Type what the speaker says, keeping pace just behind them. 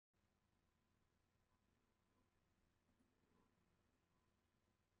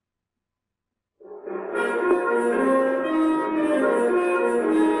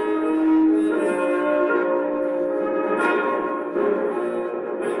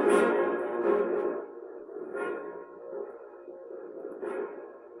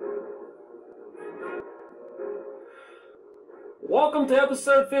Welcome to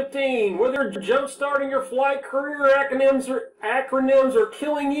episode 15. Whether you're jump-starting your flight career, acronyms are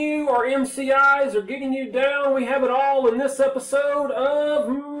killing you, or MCIs are getting you down, we have it all in this episode of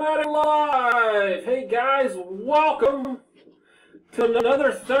Medic Live. Hey guys, welcome to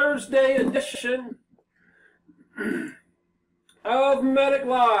another Thursday edition of Medic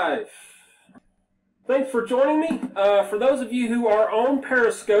Live. Thanks for joining me. For those of you who are on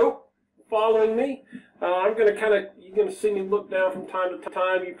Periscope following me, I'm going to you're going to see me look down from time to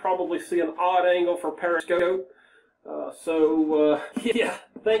time. You probably see an odd angle for Periscope. Yeah,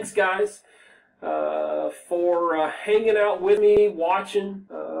 thanks guys for hanging out with me, watching,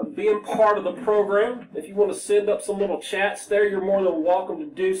 being part of the program. If you want to send up some little chats there, you're more than welcome to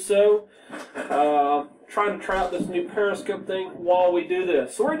do so. Trying to try out this new Periscope thing while we do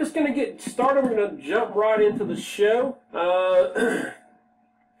this. So we're just going to get started. We're going to jump right into the show.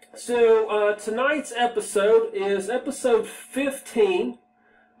 So tonight's episode is episode 15,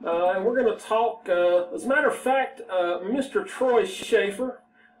 and we're going to talk, as a matter of fact, Mr. Troy Schaffer.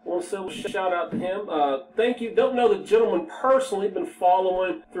 I want to say a shout out to him. Thank you. Don't know the gentleman personally, been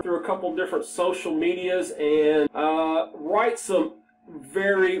following through a couple different social medias, and writes some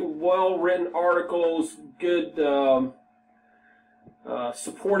very well written articles, good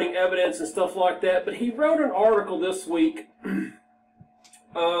supporting evidence and stuff like that. But he wrote an article this week.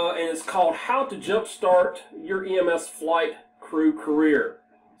 And it's called How to Jumpstart Your EMS Flight Crew Career.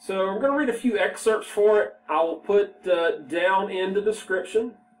 So I'm going to read a few excerpts for it. I will put down in the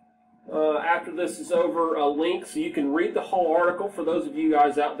description after this is over a link so you can read the whole article for those of you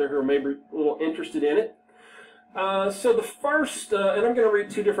guys out there who are maybe a little interested in it. So the first, and I'm going to read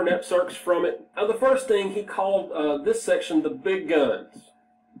two different excerpts from it. The first thing, he called this section the big guns.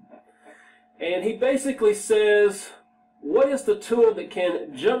 And he basically says, what is the tool that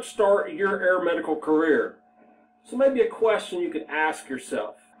can jumpstart your air medical career? So maybe a question you could ask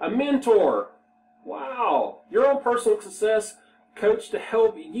yourself. A mentor. Wow. Your own personal success coach to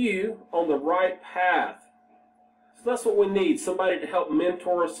help you on the right path. So that's what we need. Somebody to help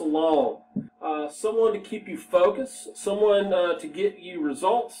mentor us along. Someone to keep you focused. Someone to get you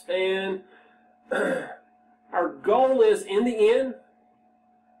results. And our goal is, in the end,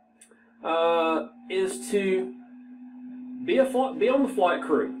 is to be on the flight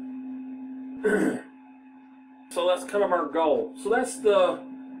crew. So that's kind of our goal. So that's the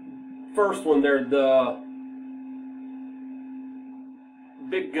first one there, the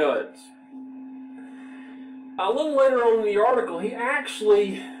big guns. A little later on in the article, he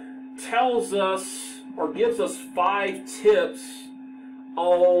actually tells us, or gives us 5 tips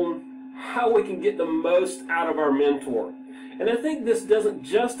on how we can get the most out of our mentor. And I think this doesn't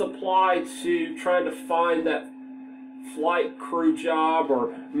just apply to trying to find that flight crew job,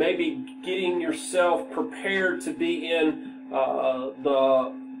 or maybe getting yourself prepared to be in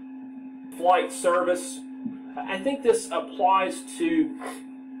the flight service. I think this applies to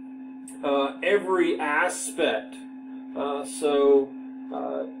every aspect. So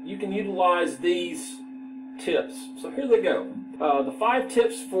you can utilize these tips. So here they go. The 5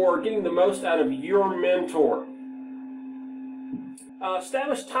 tips for getting the most out of your mentor.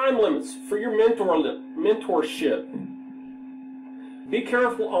 Establish time limits for your mentorship. Be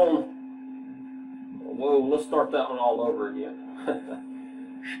careful on, whoa, let's start that one all over again.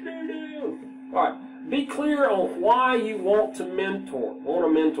 All right, be clear on why you want a mentor.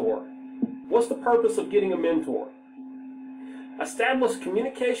 What's the purpose of getting a mentor? Establish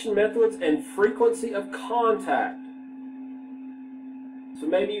communication methods and frequency of contact. So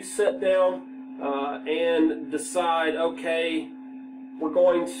maybe you sit down and decide, okay, we're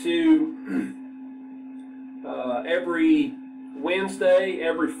going to every Wednesday,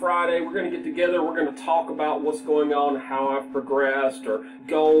 every Friday, we're going to get together, we're going to talk about what's going on, how I've progressed, or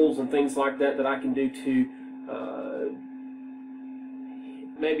goals and things like that that I can do to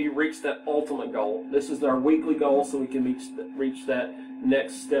maybe reach that ultimate goal. This is our weekly goal, so we can reach that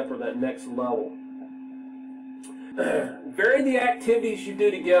next step or that next level. Vary the activities you do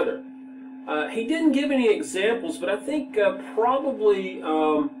together. He didn't give any examples, but I think probably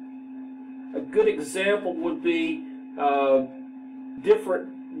a good example would be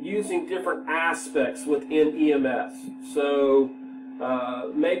using different aspects within EMS. So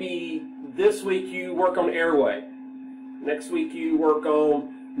maybe this week you work on airway. Next week you work on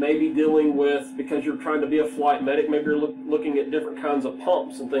maybe dealing with, because you're trying to be a flight medic, maybe you're looking at different kinds of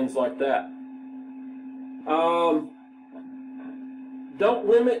pumps and things like that. Don't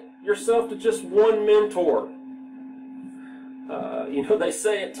limit yourself to just one mentor. You know, they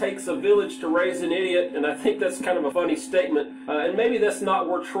say it takes a village to raise an idiot, and I think that's kind of a funny statement. And maybe that's not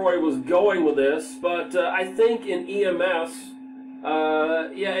where Troy was going with this, but I think in EMS,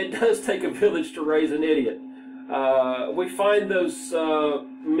 yeah, it does take a village to raise an idiot. We find those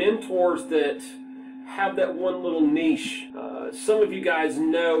mentors that have that one little niche. Some of you guys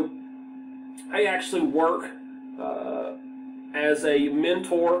know I actually work as a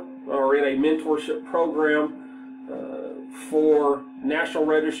mentor or in a mentorship program for National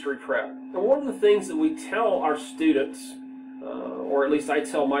Registry Prep. And one of the things that we tell our students, or at least I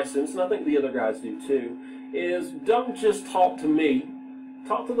tell my students, and I think the other guys do too, is don't just talk to me.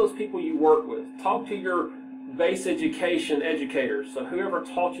 Talk to those people you work with. Talk to your base education educators, so whoever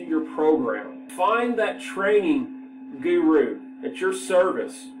taught you your program. Find that training guru at your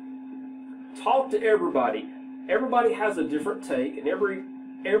service. Talk to everybody. Everybody has a different take, and every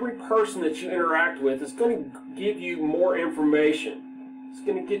person that you interact with is going to give you more information. It's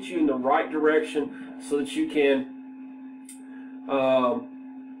going to get you in the right direction so that you can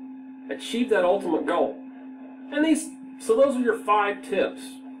achieve that ultimate goal. And so those are your 5 tips.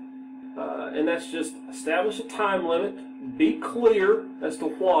 And that's just establish a time limit, be clear as to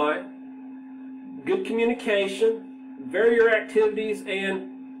why, good communication, vary your activities, and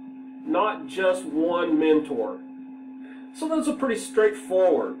not just one mentor. So those are pretty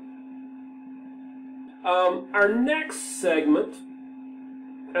straightforward. Our next segment,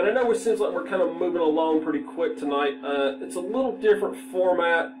 and I know it seems like we're kind of moving along pretty quick tonight. It's a little different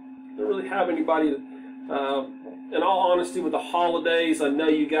format. I don't really have anybody in all honesty, with the holidays, I know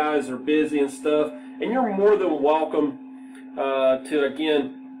you guys are busy and stuff, and you're more than welcome to,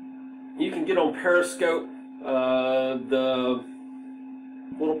 again, you can get on Periscope, the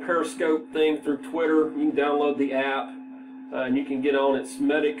little Periscope thing through Twitter. You can download the app, and you can get on. It's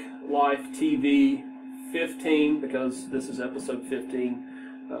Medic Life TV 15, because this is episode 15,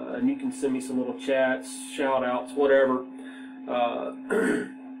 and you can send me some little chats, shout outs, whatever.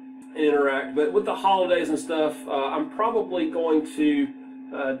 Interact. But with the holidays and stuff, I'm probably going to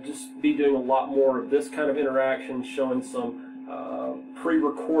just be doing a lot more of this kind of interaction, showing some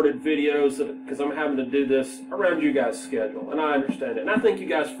pre-recorded videos, because I'm having to do this around you guys' schedule, and I understand it. And I thank you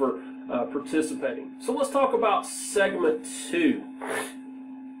guys for participating. So let's talk about segment 2.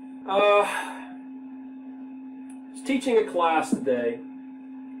 I was teaching a class today,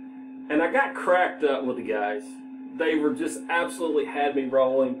 and I got cracked up with the guys. They were just absolutely had me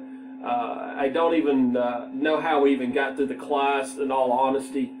rolling. I don't even know how we even got through the class, in all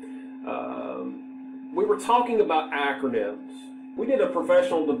honesty. We were talking about acronyms. We did a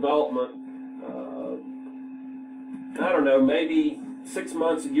professional development, I don't know, maybe 6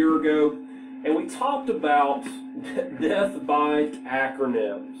 months, a year ago, and we talked about death by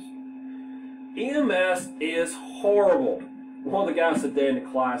acronyms. EMS is horrible. One of the guys today in the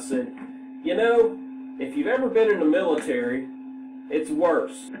class said, you know, if you've ever been in the military, it's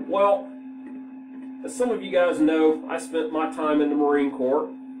worse. Well, as some of you guys know, I spent my time in the Marine Corps.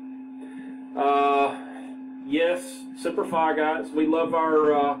 Yes, Semper Fi guys, we love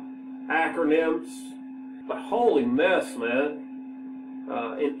our acronyms, but holy mess, man.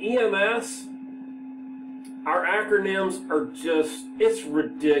 In EMS, our acronyms are just, it's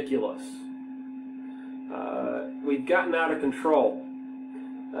ridiculous. We've gotten out of control.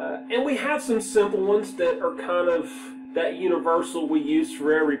 And we have some simple ones that are kind of that universal we use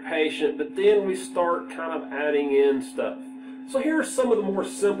for every patient, but then we start kind of adding in stuff. So here are some of the more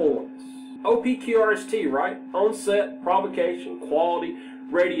simple ones. OPQRST, right? Onset, provocation, quality,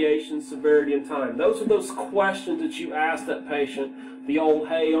 radiation, severity, and time. Those are those questions that you ask that patient. The old,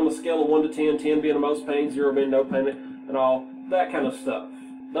 hey, on a scale of 1 to 10, 10 being the most pain, 0 being no pain, and all that kind of stuff.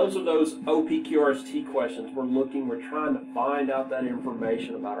 Those are those OPQRST questions. We're trying to find out that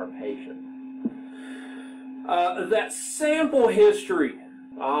information about our patient. That sample history.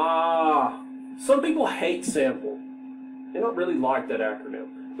 Some people hate sample. They don't really like that acronym.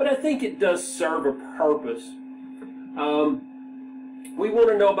 But I think it does serve a purpose. We want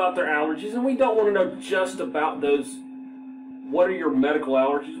to know about their allergies, and we don't want to know just about those. What are your medical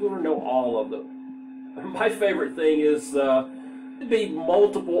allergies? We want to know all of them. My favorite thing is to be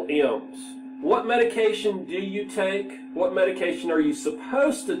multiple M's. What medication do you take? What medication are you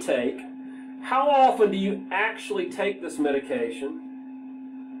supposed to take? How often do you actually take this medication?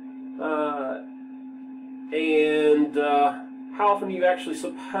 How often are you actually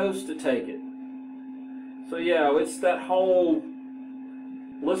supposed to take it? So yeah, it's that whole,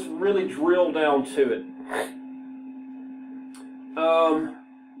 let's really drill down to it.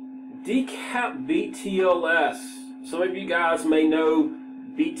 Decap BTLS. Some of you guys may know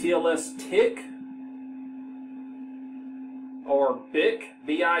BTLS TIC or BIC,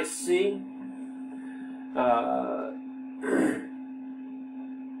 B-I-C.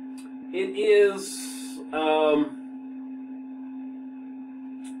 It is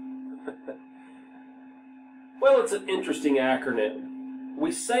well, it's an interesting acronym.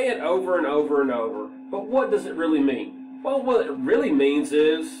 We say it over and over and over, but what does it really mean? Well, what it really means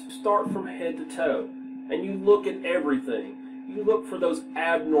is start from head to toe, and you look at everything. You look for those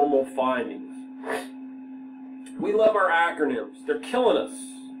abnormal findings. We love our acronyms. They're killing us.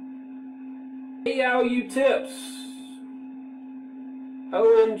 ALU tips.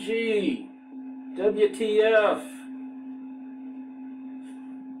 OMG. WTF.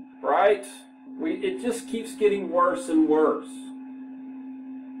 Right? It just keeps getting worse and worse.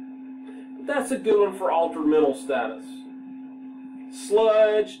 But that's a good one for altered mental status.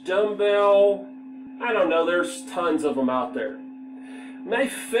 Sludge, dumbbell, I don't know, there's tons of them out there. My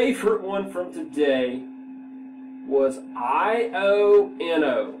favorite one from today was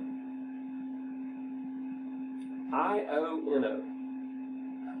IONO. IONO.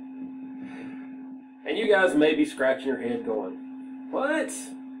 And you guys may be scratching your head going, what?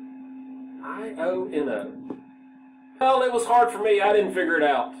 IONO. Well, it was hard for me. I didn't figure it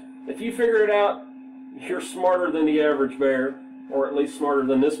out. If you figure it out, you're smarter than the average bear, or at least smarter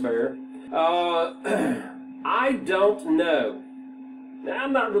than this bear. I don't know. Now,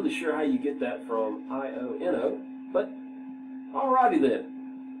 I'm not really sure how you get that from IONO, but alrighty then.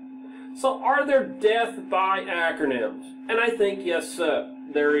 So, are there death by acronyms? And I think yes,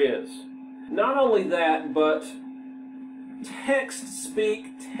 there is. Not only that, but text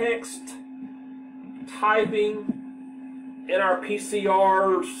speak, text typing in our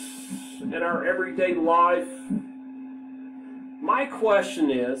PCRs, in our everyday life. My question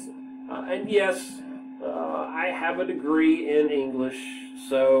is, and yes, I have a degree in English,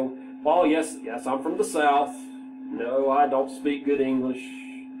 so while yes, I'm from the South, no, I don't speak good English.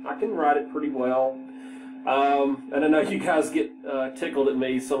 I can write it pretty well. And I know you guys get tickled at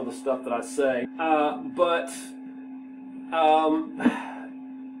me, some of the stuff that I say. But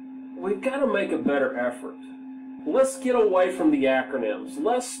we've got to make a better effort. Let's get away from the acronyms.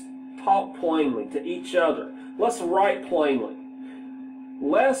 Let's talk plainly to each other. Let's write plainly.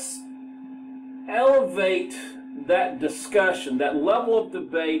 Let's elevate that discussion, that level of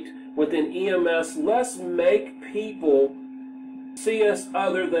debate within EMS. Let's make people see us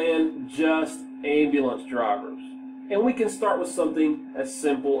other than just ambulance drivers. And we can start with something as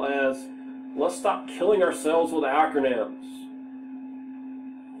simple as, let's stop killing ourselves with acronyms.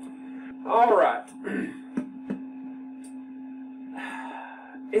 All right.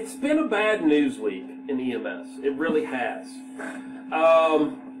 It's been a bad news week in EMS. It really has.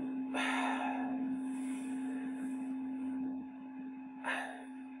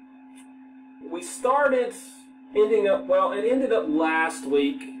 We started ending up, well, it ended up last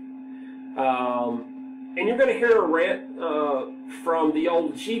week. And you're going to hear a rant from the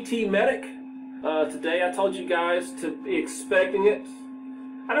old GT medic today. I told you guys to be expecting it.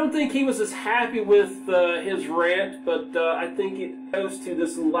 I don't think he was as happy with his rant, but I think it goes to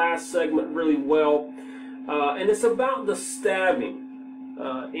this last segment really well. And it's about the stabbing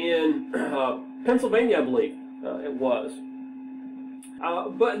in Pennsylvania, I believe it was.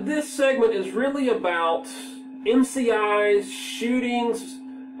 But this segment is really about MCIs, shootings,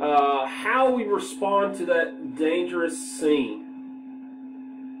 how we respond to that dangerous scene.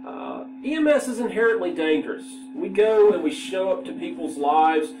 EMS is inherently dangerous. We go and we show up to people's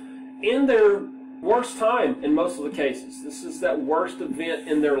lives in their worst time in most of the cases. This is that worst event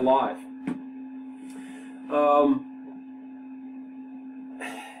in their life.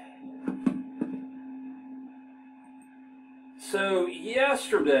 So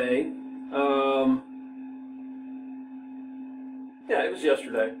yesterday, yeah, it was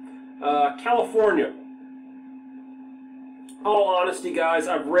yesterday, California. All honesty, guys,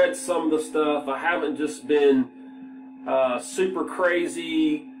 I've read some of the stuff. I haven't just been super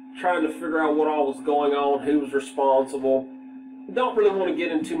crazy trying to figure out what all was going on, who was responsible. Don't really want to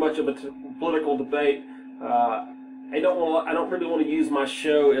get into much of a political debate. I don't really want to use my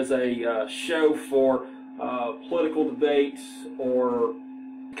show as a show for political debate or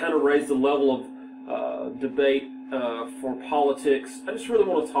kind of raise the level of debate for politics. I just really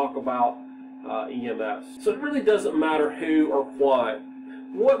want to talk about EMS. So it really doesn't matter who or why.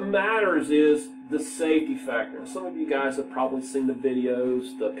 What matters is the safety factor. Some of you guys have probably seen the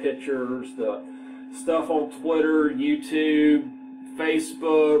videos, the pictures, the stuff on Twitter, YouTube,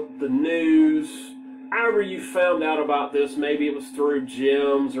 Facebook, the news. however you found out about this, maybe it was through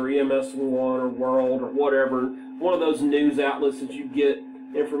GEMS or EMS One or World or whatever, one of those news outlets that you get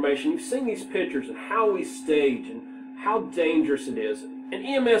information. You've seen these pictures and how we stage and how dangerous it is. And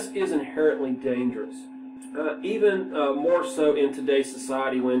EMS is inherently dangerous, even more so in today's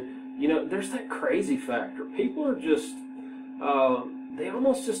society when, you know, there's that crazy factor. People are just, they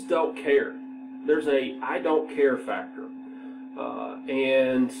almost just don't care. There's a I don't care factor.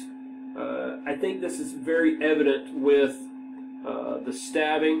 I think this is very evident with the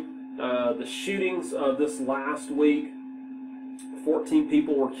stabbing, the shootings of this last week. 14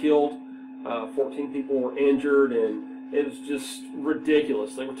 people were killed, 14 people were injured, and it was just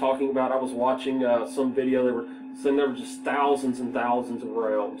ridiculous. They were talking about, I was watching some video, they were saying there were just thousands and thousands of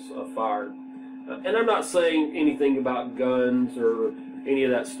rounds fired. And I'm not saying anything about guns or any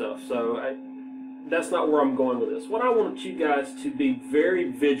of that stuff, so that's not where I'm going with this. What I want you guys to be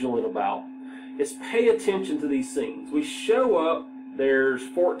very vigilant about is pay attention to these scenes. We show up, there's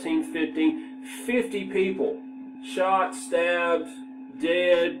 14, 15, 50 people shot, stabbed,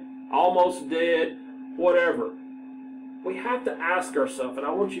 dead, almost dead, whatever. We have to ask ourselves, and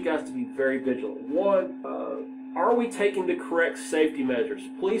I want you guys to be very vigilant. One, are we taking the correct safety measures?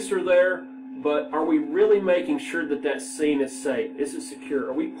 Police are there, but are we really making sure that that scene is safe? Is it secure?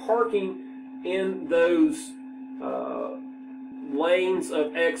 Are we parking in those lanes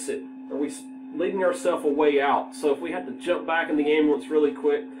of exit? Are we leaving ourselves a way out? So if we have to jump back in the ambulance really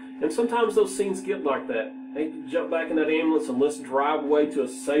quick, and sometimes those scenes get like that. They jump back in that ambulance and let's drive away to a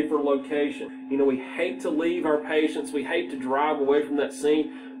safer location. You know, we hate to leave our patients. We hate to drive away from that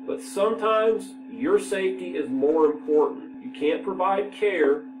scene. But sometimes your safety is more important. You can't provide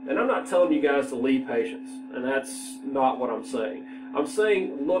care. And I'm not telling you guys to leave patients. And that's not what I'm saying. I'm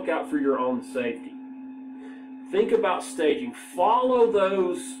saying look out for your own safety. Think about staging. Follow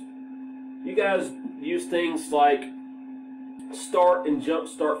those. You guys use things like Start and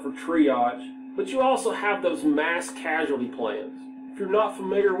Jumpstart for triage. But you also have those mass casualty plans. If you're not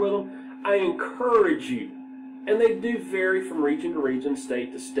familiar with them, I encourage you, and they do vary from region to region,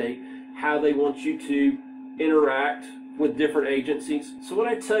 state to state, how they want you to interact with different agencies. So what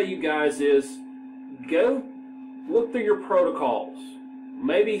I tell you guys is, go look through your protocols.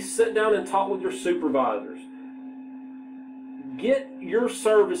 Maybe sit down and talk with your supervisors. Get your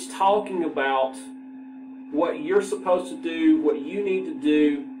service talking about what you're supposed to do, what you need to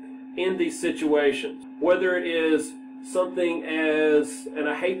do in these situations, whether it is something as, and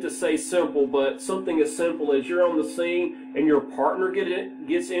I hate to say simple, but something as simple as you're on the scene and your partner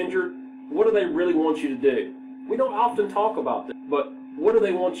gets injured. What do they really want you to do? We don't often talk about this, but what do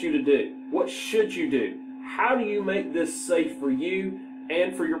they want you to do? What should you do? How do you make this safe for you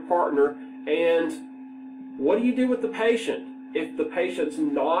and for your partner? And what do you do with the patient if the patient's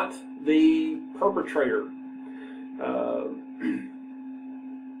not the perpetrator?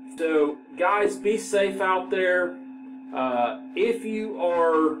 So guys, be safe out there. If you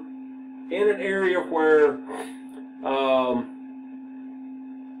are in an area where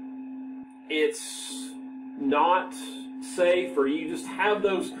it's not safe, or you just have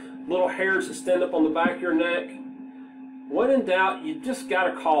those little hairs that stand up on the back of your neck, when in doubt, you just got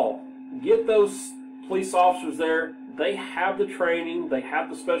to call. Get those police officers there. They have the training. They have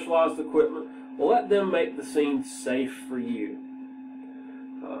the specialized equipment. Let them make the scene safe for you.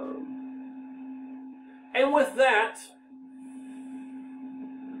 And with that,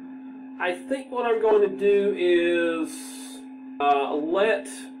 I think what I'm going to do is let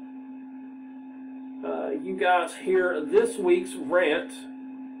you guys hear this week's rant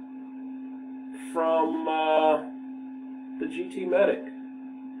from the GT Medic.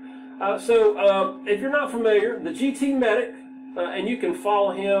 So if you're not familiar, the GT Medic, and you can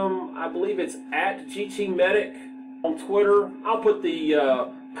follow him, I believe it's at GT Medic on Twitter. I'll put the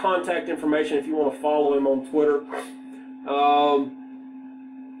contact information if you want to follow him on Twitter.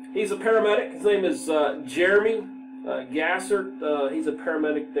 He's a paramedic. His name is Jeremy Gassert. He's a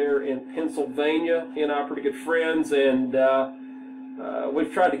paramedic there in Pennsylvania. He and I are pretty good friends, and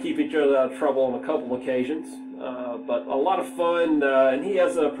we've tried to keep each other out of trouble on a couple occasions. But a lot of fun, and he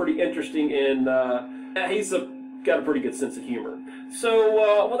has a pretty interesting and he's got a pretty good sense of humor.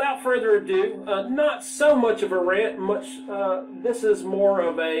 So without further ado, not so much of a rant, this is more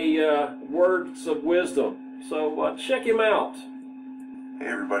of a words of wisdom. So check him out. Hey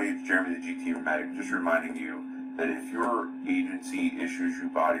everybody, it's Jeremy the GT Paramedic, just reminding you that if your agency issues you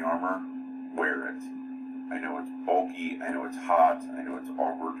body armor, wear it. I know it's bulky, I know it's hot, I know it's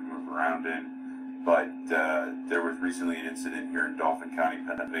awkward to move around in, but there was recently an incident here in Dauphin County,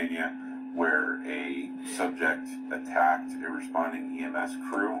 Pennsylvania, where a subject attacked a responding EMS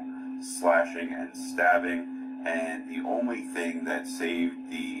crew. slashing and stabbing, and the only thing that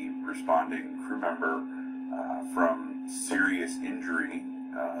saved the responding crew member from serious injury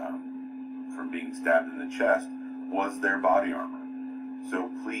from being stabbed in the chest was their body armor. So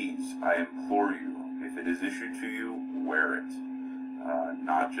please, I implore you, if it is issued to you, wear it.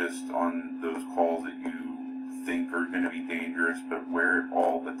 Not just on those calls that you think are going to be dangerous, but wear it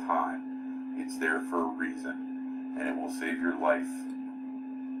all the time. It's there for a reason, and it will save your life.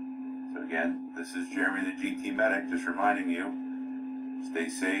 So again, this is Jeremy the GT Medic, just reminding you, stay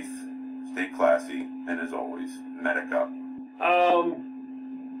safe, stay classy, and as always, medic up.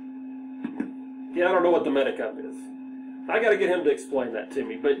 Yeah, I don't know what the medic up is. I got to get him to explain that to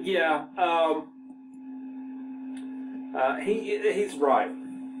me. But yeah, he's right.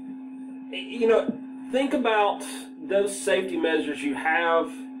 You know, think about those safety measures you have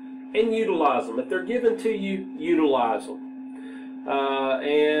and utilize them. If they're given to you, utilize them.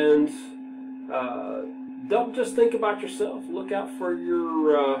 Don't just think about yourself. Look out for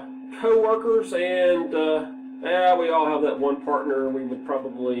your co-workers, and yeah, we all have that one partner we would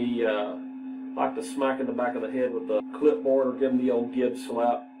probably like to smack in the back of the head with a clipboard or give them the old Gibbs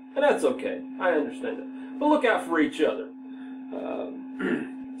slap. And that's okay. I understand it. But look out for each other.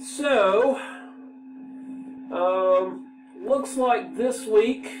 Looks like this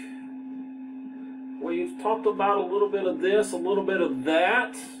week we've talked about a little bit of this, a little bit of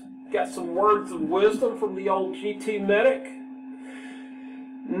that. Got some words of wisdom from the old GT Medic.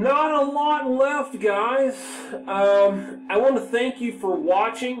 Not a lot left, guys. I want to thank you for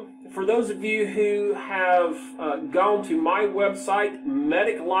watching. For those of you who have gone to my website,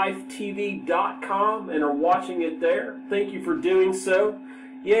 mediclifetv.com, and are watching it there, thank you for doing so.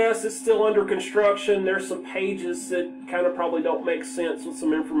 Yes, it's still under construction. There's some pages that kind of probably don't make sense with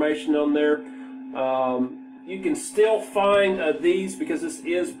some information on there. You can still find these because this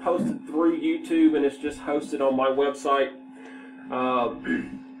is posted through YouTube and it's just hosted on my website,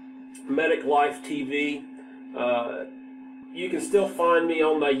 Medic Life TV. You can still find me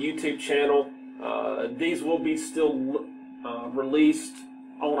on my YouTube channel. These will be still released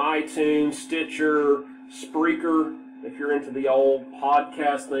on iTunes, Stitcher, Spreaker. If you're into the old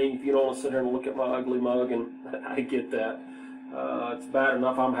podcast thing, if you don't want to sit here and look at my ugly mug, and I get that. It's bad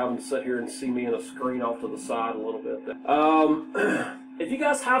enough I'm having to sit here and see me in a screen off to the side a little bit. If you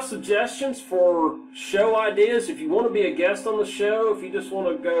guys have suggestions for show ideas, if you want to be a guest on the show, if you just want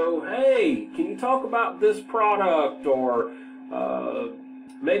to go, hey, can you talk about this product, or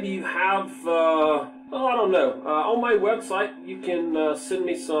maybe you have, well, I don't know. On my website, you can send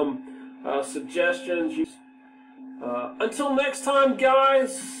me some suggestions. Until next time,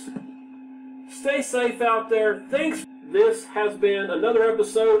 guys, stay safe out there. Thanks. This has been another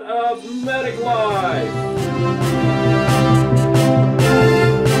episode of Medic Life.